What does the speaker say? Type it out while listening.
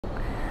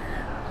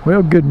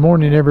Well, good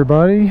morning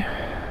everybody.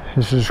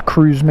 This is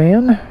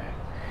Cruiseman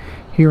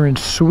here in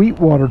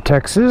Sweetwater,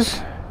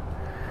 Texas.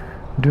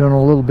 Doing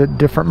a little bit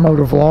different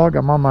motovlog.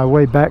 I'm on my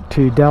way back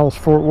to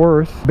Dallas-Fort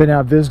Worth. Been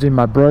out visiting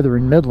my brother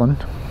in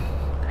Midland.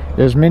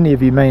 As many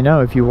of you may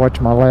know if you watched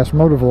my last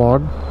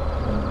motovlog.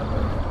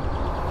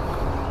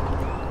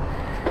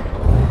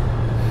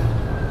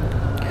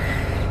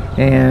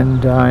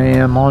 And I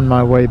am on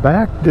my way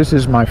back. This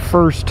is my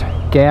first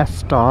gas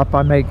stop.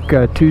 I make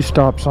 2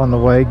 stops on the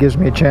way. Gives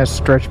me a chance to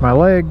stretch my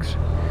legs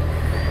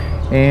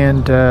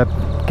and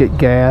get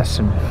gas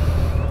and,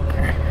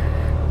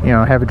 you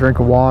know, have a drink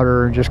of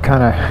water and just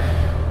kind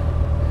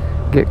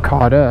of get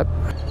caught up.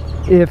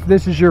 If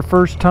this is your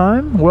first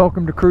time,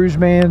 welcome to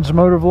Cruiseman's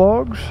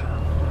Motovlogs.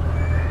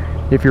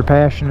 If you're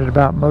passionate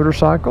about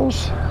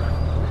motorcycles,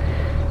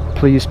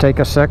 please take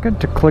a second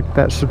to click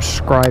that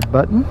subscribe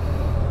button.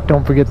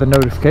 Don't forget the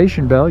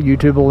notification bell.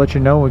 YouTube will let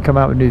you know when we come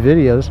out with new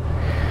videos.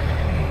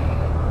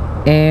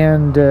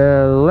 And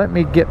let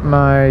me get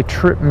my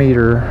trip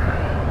meter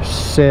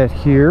set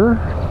here.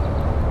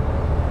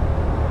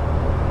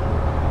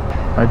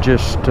 I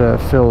just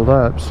filled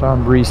up, so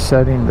I'm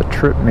resetting the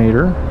trip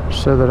meter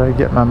so that I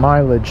get my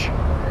mileage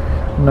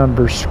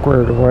numbers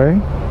squared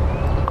away.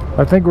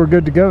 I think we're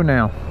good to go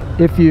now.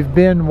 If you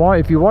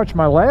watched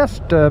my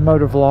last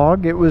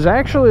motovlog, it was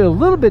actually a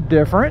little bit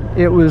different.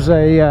 It was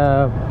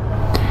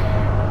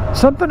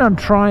something I'm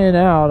trying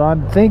out.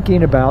 I'm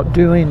thinking about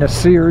doing a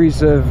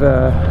series of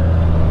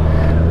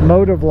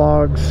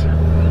motovlogs.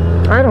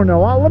 I don't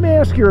know. Let me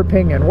ask your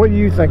opinion. What do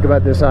you think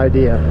about this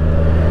idea?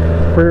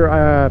 Where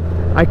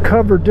I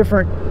cover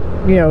different,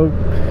 you know,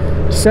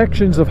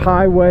 sections of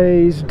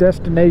highways,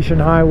 destination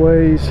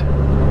highways.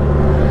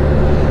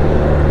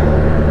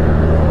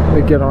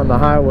 Let me get on the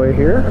highway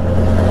here.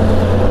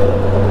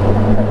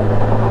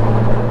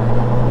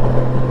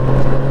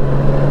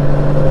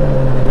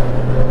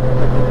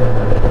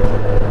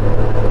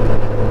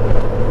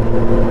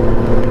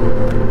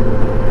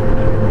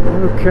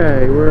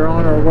 Okay, we're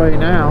on our way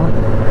now.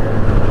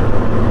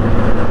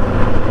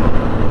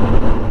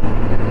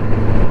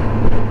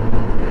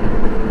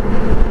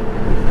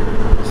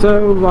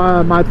 So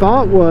my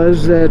thought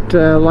was that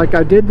like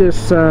I did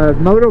this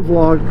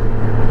motovlog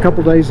a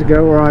couple days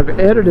ago, or I've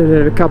edited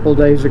it a couple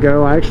days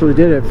ago. I actually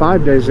did it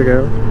 5 days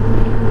ago,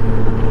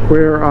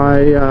 where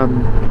I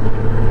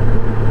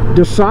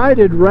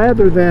decided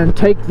rather than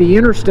take the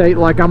interstate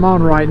like I'm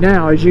on right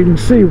now. As you can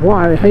see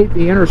why I hate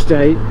the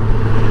interstate.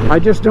 I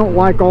just don't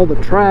like all the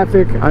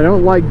traffic. I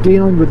don't like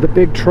dealing with the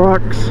big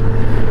trucks.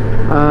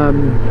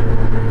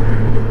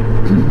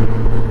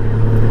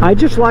 I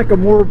just like a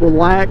more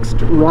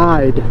relaxed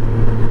ride.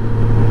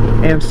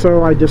 And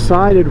so I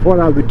decided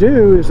what I would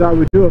do is I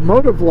would do a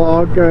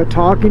motovlog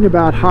talking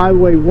about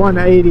Highway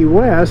 180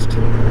 West,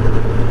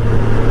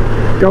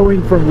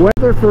 going from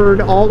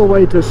Weatherford all the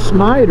way to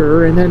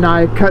Snyder, and then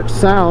I cut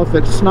south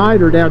at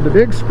Snyder down to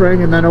Big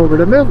Spring and then over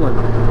to Midland.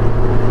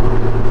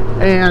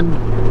 And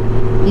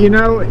you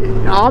know,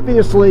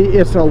 obviously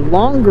it's a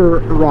longer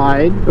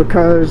ride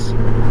because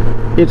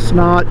it's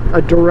not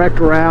a direct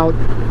route.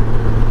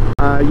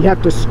 You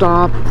have to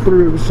stop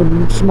through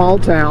some small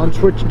towns,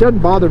 which doesn't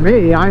bother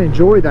me. I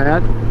enjoy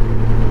that.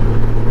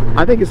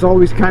 I think it's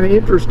always kind of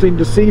interesting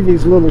to see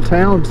these little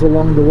towns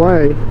along the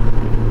way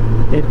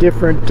in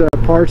different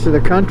parts of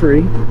the country.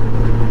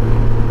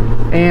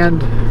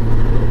 And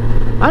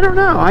I don't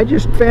know, I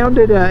just found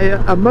it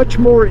a much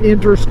more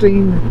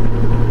interesting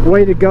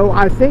way to go.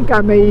 I think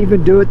I may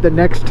even do it the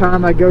next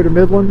time I go to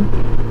Midland.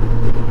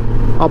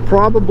 I'll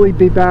probably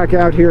be back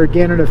out here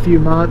again in a few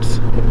months.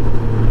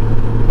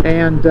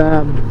 And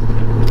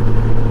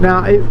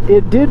now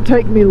it did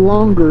take me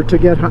longer to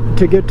get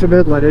to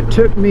Midland. It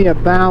took me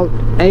about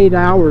 8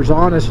 hours,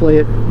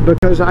 honestly,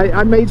 because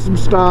I made some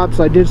stops.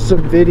 I did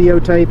some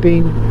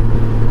videotaping.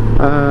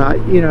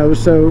 You know,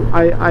 so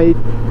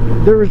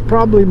there was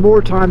probably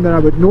more time than I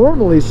would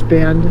normally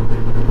spend.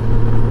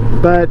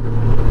 But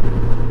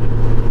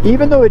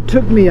even though it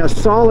took me a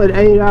solid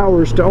 8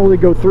 hours to only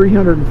go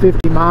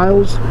 350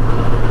 miles,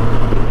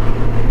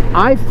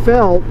 I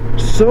felt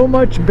so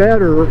much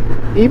better,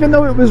 even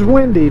though it was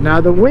windy. Now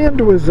the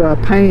wind was a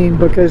pain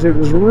because it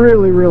was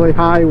really, really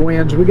high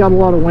winds. We got a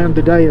lot of wind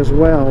today as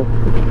well.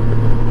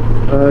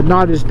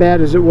 Not as bad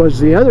as it was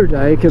the other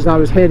day because I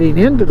was heading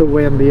into the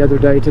wind the other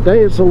day. Today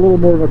it's a little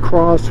more of a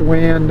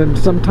crosswind, and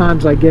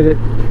sometimes I get it,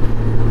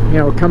 you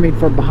know, coming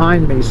from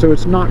behind me. So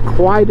it's not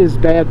quite as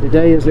bad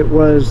today as it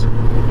was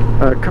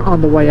on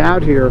the way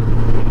out here.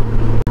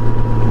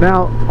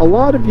 Now, a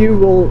lot of you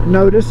will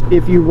notice,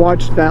 if you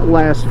watched that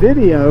last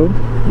video,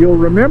 you'll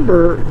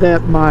remember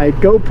that my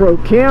GoPro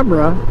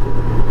camera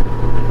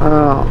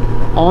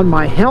on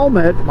my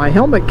helmet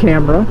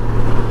camera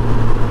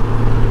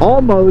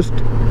almost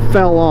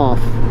fell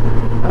off.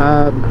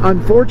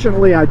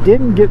 Unfortunately, I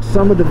didn't get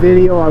some of the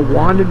video I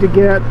wanted to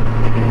get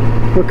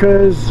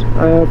because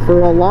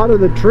for a lot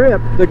of the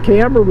trip the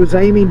camera was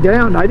aiming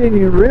down. I didn't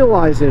even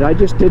realize it. I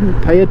just didn't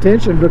pay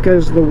attention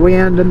because the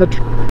wind and the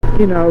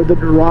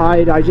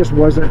ride, I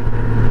wasn't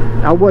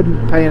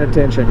paying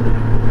attention.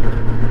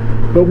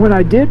 But when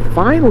I did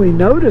finally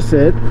notice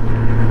it,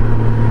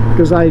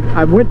 because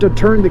I went to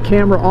turn the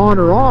camera on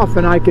or off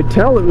and I could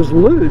tell it was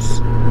loose.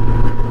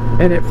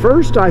 And at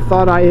first I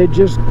thought I had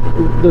just,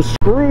 the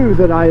screw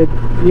that I had,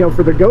 you know,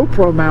 for the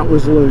GoPro mount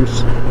was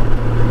loose.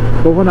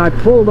 But when I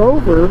pulled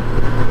over,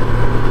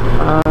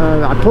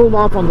 I pulled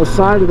off on the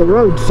side of the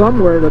road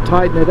somewhere to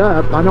tighten it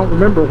up. I don't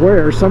remember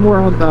where, somewhere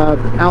on the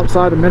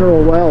outside of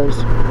Mineral Wells.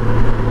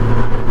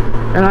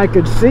 And I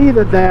could see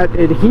that that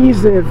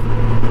adhesive,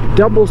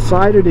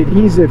 double-sided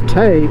adhesive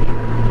tape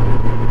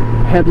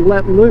had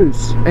let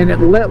loose. And it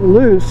let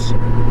loose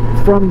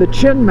from the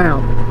chin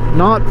mount,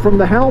 not from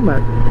the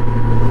helmet.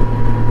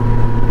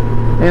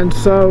 And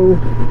so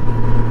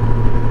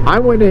I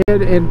went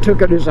ahead and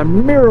took it as a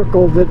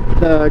miracle that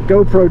the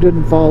GoPro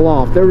didn't fall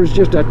off. There was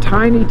just a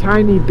tiny,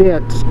 tiny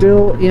bit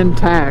still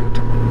intact,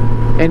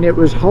 and it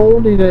was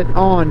holding it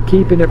on,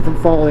 keeping it from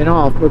falling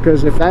off,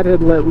 because if that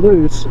had let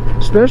loose,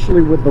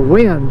 especially with the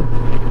wind,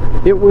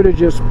 it would have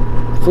just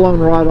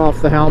flown right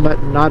off the helmet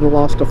and I'd have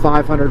lost a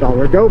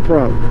 $500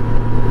 GoPro.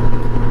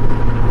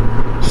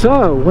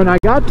 So when I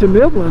got to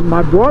Midland,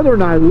 my brother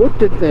and I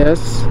looked at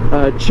this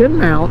chin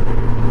mount,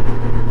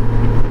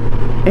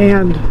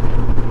 and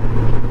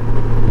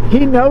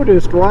he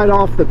noticed right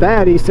off the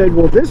bat, he said,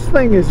 well, this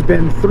thing has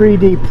been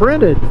 3D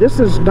printed. This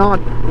is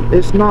not,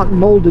 it's not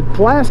molded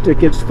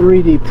plastic, it's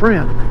 3D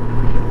print.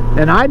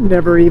 And I'd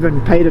never even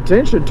paid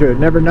attention to it,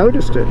 never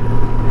noticed it.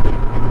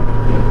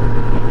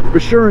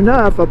 But sure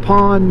enough,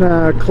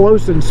 upon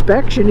close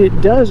inspection,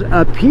 it does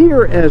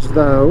appear as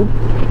though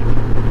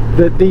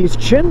that these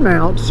chin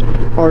mounts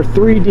are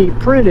 3D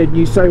printed. And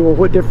you say, well,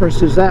 what difference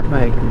does that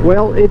make?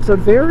 Well, it's a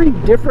very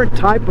different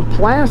type of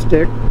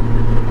plastic.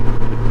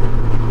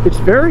 It's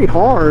very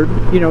hard,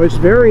 you know, it's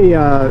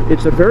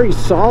a very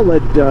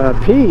solid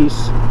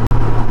piece,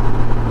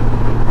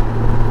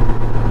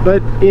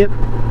 but it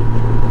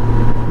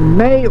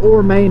may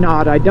or may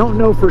not, I don't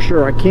know for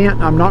sure,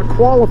 I'm not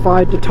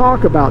qualified to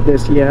talk about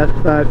this yet,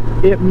 but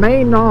it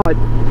may not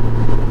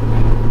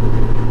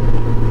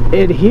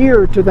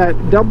adhere to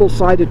that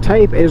double-sided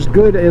tape as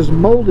good as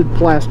molded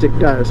plastic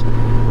does.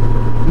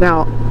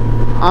 Now,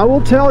 I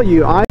will tell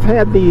you, I've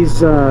had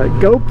these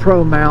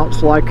GoPro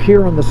mounts like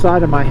here on the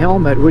side of my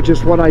helmet, which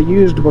is what I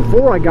used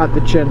before I got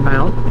the chin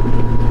mount.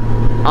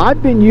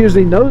 I've been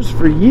using those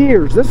for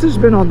years. This has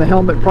been on the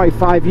helmet probably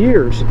 5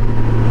 years.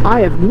 I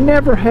have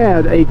never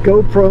had a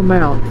GoPro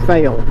mount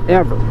fail,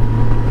 ever.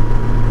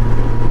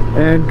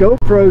 And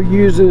GoPro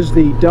uses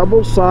the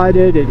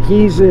double-sided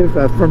adhesive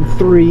from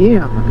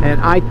 3M. And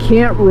I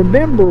can't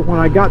remember when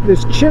I got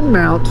this chin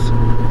mounts,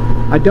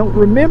 I don't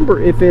remember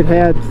if it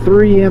had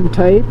 3M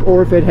tape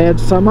or if it had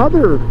some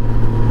other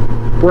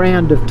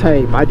brand of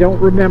tape. I don't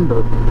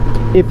remember.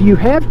 If you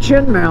have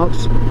chin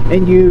mounts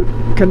and you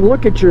can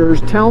look at yours,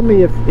 tell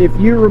me if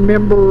you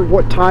remember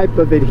what type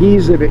of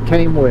adhesive it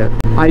came with.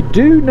 I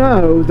do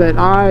know that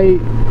I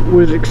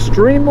was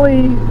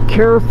extremely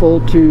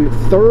careful to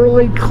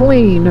thoroughly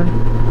clean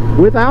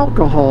with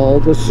alcohol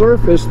the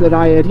surface that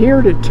I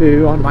adhered it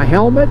to on my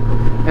helmet,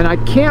 and I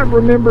can't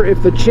remember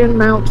if the chin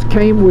mounts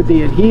came with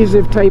the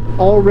adhesive tape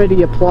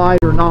already applied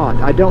or not.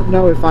 I don't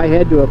know if I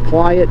had to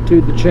apply it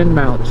to the chin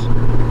mounts.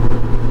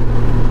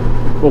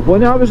 But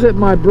when I was at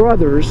my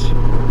brother's,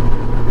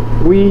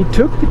 we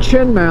took the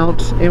chin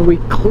mounts and we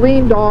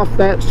cleaned off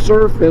that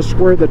surface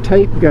where the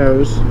tape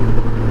goes.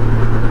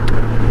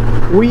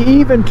 We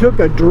even took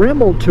a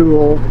Dremel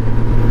tool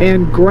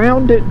and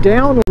ground it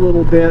down a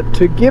little bit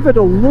to give it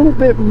a little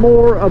bit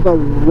more of a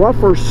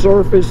rougher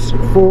surface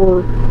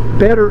for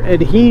better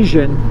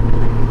adhesion,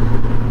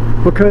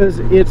 because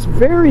it's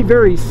very,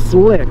 very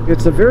slick.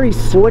 It's a very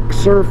slick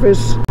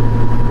surface.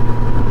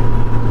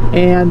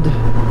 And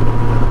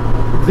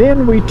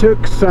then we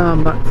took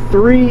some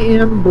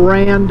 3M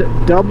brand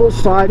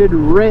double-sided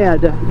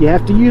red. You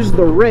have to use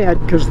the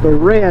red because the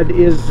red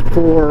is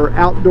for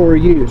outdoor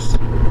use.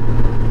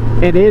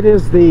 And it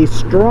is the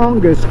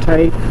strongest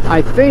tape.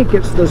 I think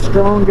it's the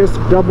strongest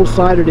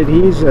double-sided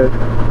adhesive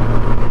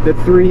that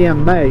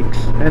 3M makes,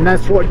 and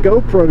that's what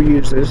GoPro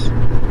uses.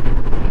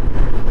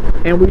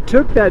 And we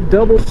took that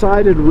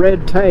double-sided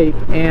red tape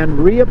and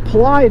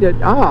reapplied it.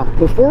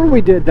 Before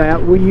we did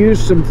that, we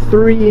used some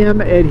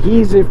 3M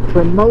adhesive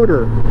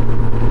promoter,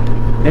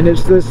 and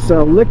it's this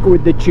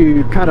liquid that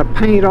you kind of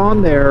paint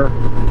on there,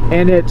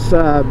 and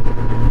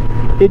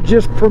it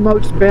just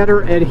promotes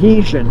better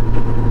adhesion.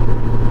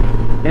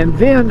 And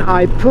then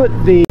I put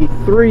the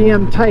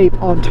 3M tape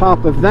on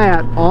top of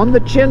that on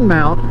the chin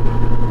mount,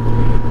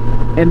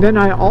 and then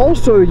I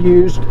also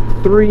used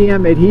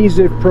 3M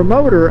adhesive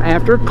promoter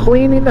after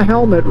cleaning the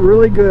helmet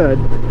really good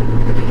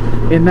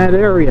in that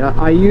area.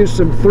 I used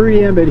some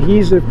 3M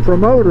adhesive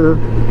promoter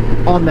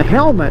on the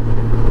helmet,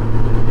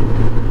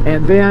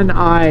 and then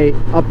I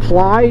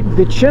applied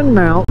the chin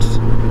mounts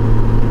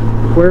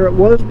where it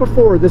was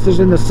before. This is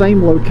in the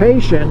same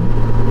location.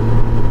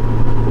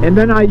 And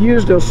then I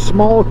used a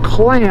small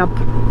clamp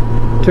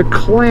to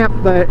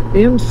clamp the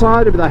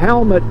inside of the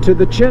helmet to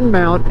the chin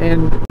mount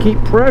and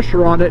keep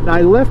pressure on it, and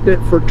I left it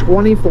for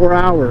 24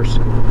 hours.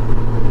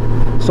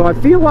 So So I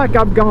feel like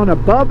I've gone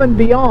above and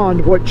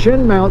beyond what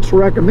Chin Mounts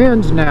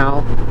recommends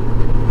now,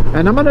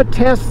 and I'm going to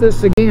test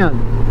this again.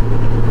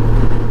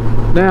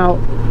 Now,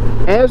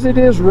 as it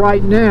is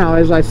right now,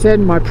 as I said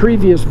in my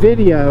previous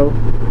video,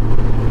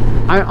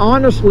 I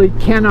honestly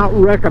cannot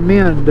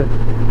recommend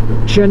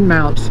Chin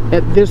Mounts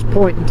at this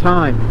point in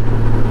time.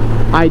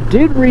 I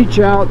did reach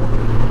out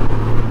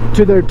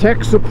to their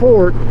tech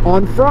support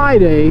on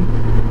Friday,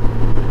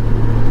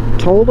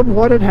 told them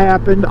what had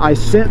happened. I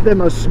sent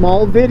them a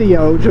small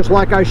video, just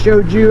like I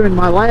showed you in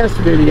my last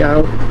video,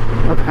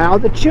 of how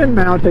the chin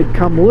mount had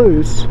come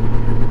loose.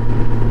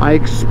 I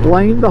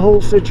explained the whole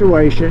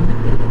situation.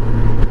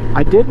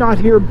 I did not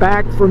hear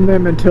back from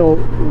them until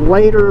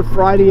later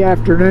Friday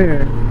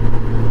afternoon,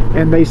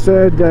 and they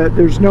said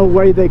there's no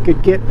way they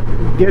could get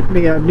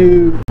me a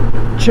new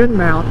chin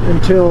mount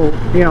until,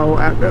 you know,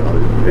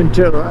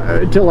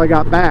 until I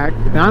got back.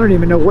 And I don't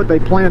even know what they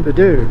plan to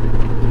do.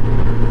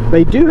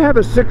 They do have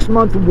a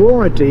 6-month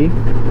warranty,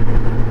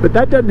 but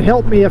that doesn't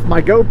help me if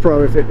my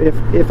GoPro,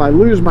 if I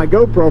lose my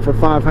GoPro for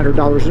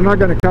 $500, they're not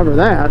going to cover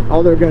that.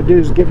 All they're going to do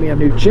is give me a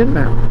new chin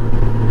mount.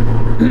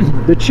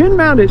 The chin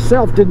mount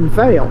itself didn't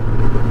fail.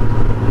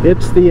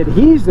 It's the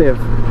adhesive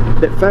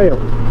that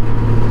failed.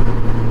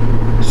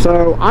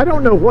 So I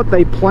don't know what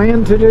they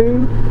plan to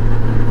do.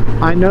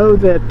 I know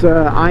that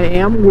I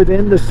am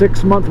within the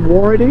 6-month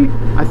warranty.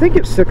 I think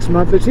it's 6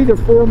 months. It's either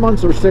 4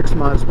 months or 6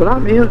 months, but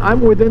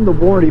I'm within the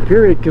warranty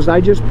period because I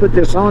just put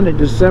this on in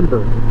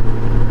December.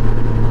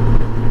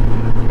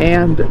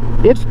 And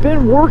it's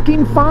been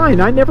working fine.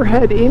 I never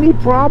had any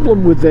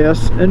problem with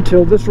this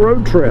until this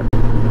road trip.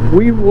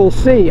 We will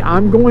see.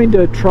 I'm going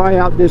to try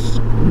out this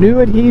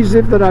new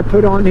adhesive that I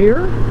put on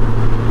here.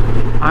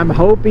 I'm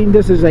hoping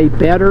this is a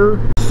better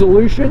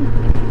solution,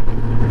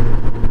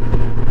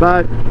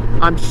 but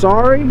I'm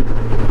sorry.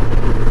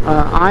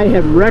 I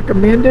had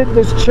recommended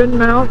this chin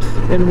mount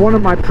in one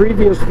of my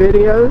previous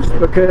videos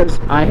because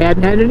I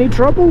hadn't had any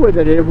trouble with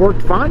it. It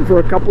worked fine for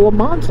a couple of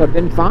months. I've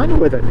been fine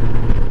with it.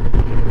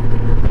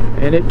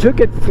 And it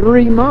took it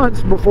 3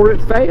 months before it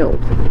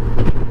failed.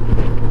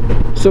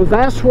 So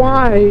that's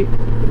why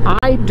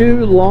I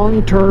do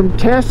long-term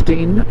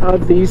testing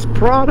of these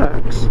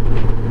products.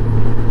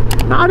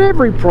 Not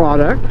every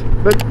product,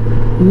 but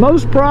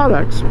most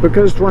products,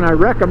 because when I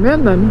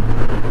recommend them,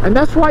 and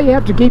that's why you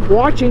have to keep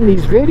watching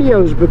these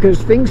videos,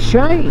 because things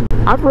change.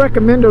 I've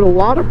recommended a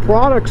lot of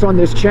products on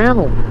this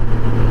channel,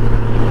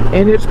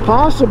 and it's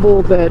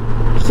possible that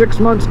 6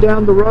 months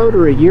down the road,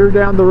 or a year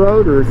down the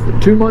road, or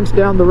 2 months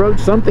down the road,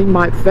 something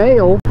might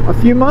fail. A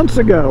few months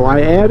ago, I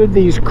added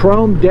these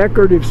chrome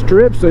decorative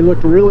strips. They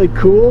looked really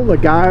cool. The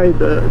guy,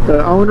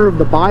 the owner of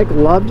the bike,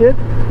 loved it.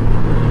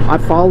 I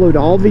followed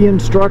all the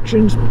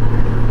instructions,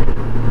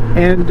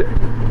 and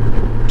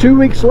 2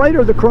 weeks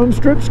later, the chrome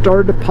strips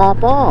started to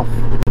pop off.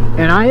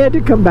 And I had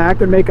to come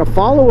back and make a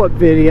follow-up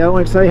video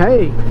and say,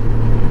 hey,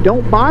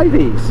 don't buy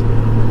these.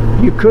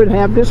 You could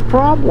have this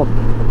problem.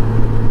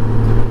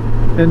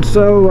 And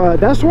so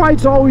that's why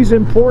it's always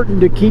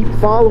important to keep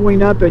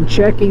following up and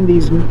checking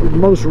these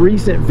most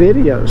recent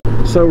videos.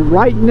 So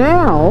right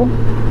now,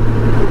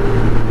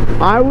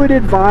 I would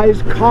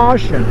advise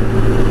caution.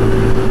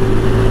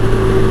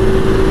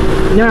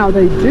 Now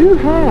they do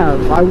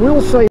have, I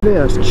will say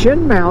this,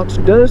 Chin Mounts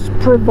does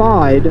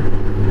provide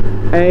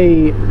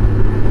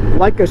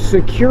like a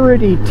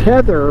security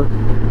tether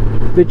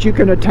that you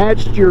can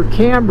attach to your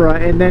camera,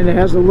 and then it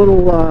has a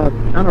little, I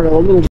don't know, a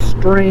little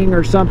string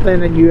or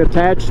something, and you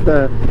attach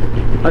the,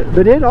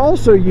 but it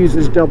also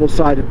uses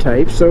double-sided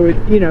tape, so it,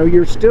 you know,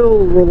 you're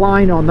still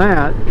relying on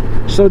that,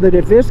 so that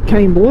if this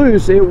came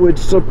loose, it would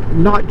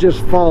not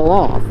just fall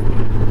off.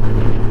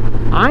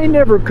 I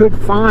never could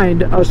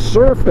find a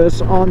surface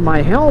on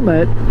my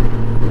helmet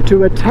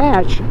to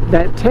attach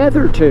that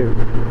tether to.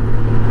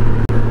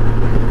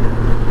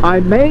 I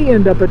may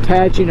end up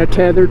attaching a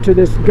tether to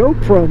this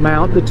GoPro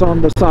mount that's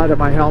on the side of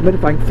my helmet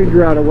if I can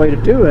figure out a way to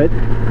do it,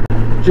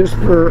 just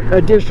for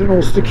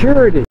additional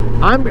security.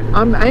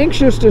 I'm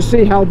anxious to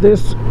see how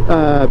this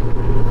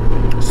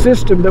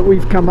system that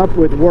we've come up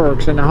with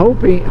works, and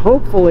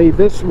hopefully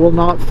this will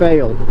not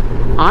fail.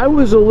 I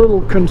was a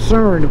little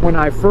concerned when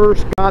I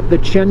first got the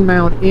chin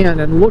mount in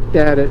and looked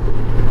at it.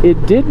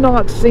 It did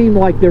not seem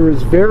like there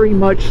was very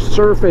much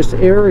surface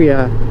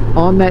area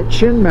on that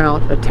chin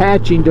mount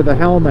attaching to the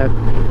helmet,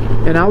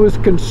 and I was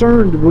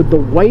concerned with the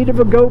weight of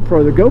a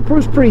GoPro. The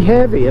GoPro's pretty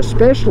heavy,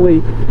 especially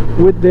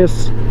with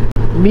this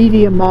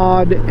media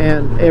mod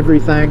and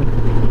everything.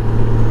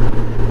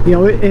 You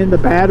know, and the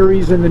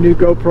batteries in the new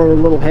GoPro are a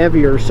little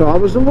heavier, so I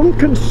was a little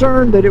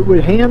concerned that it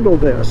would handle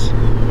this.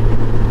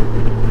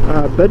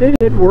 But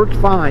it worked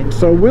fine,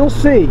 so we'll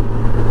see.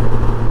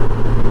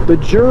 The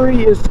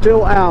jury is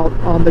still out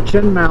on the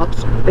chin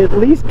mounts, at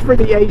least for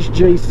the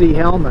HJC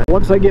helmet.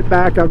 Once I get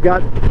back, I've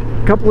got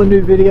a couple of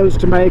new videos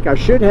to make. I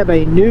should have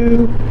a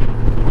new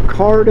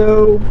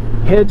Cardo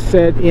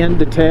headset in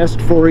to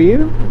test for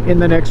you in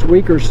the next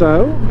week or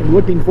so. I'm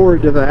looking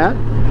forward to that.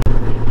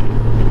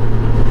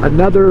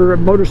 Another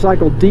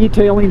motorcycle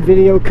detailing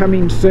video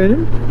coming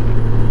soon.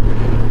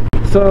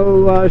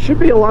 So should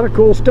be a lot of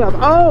cool stuff.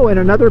 Oh, and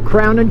another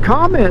Crown and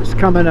Comments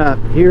coming up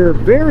here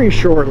very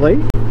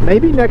shortly,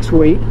 maybe next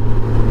week.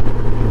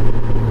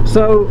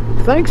 So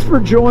thanks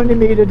for joining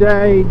me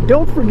today.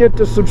 Don't forget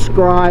to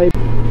subscribe.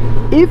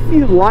 If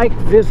you liked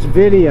this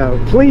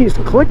video, please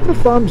click the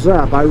thumbs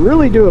up. I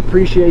really do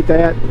appreciate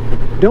that.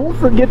 Don't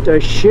forget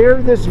to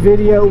share this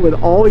video with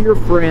all your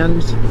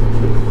friends.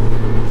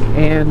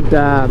 And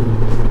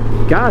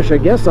gosh, I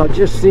guess I'll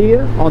just see you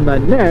on the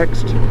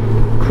next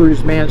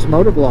Cruiseman's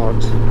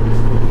Motovlogs.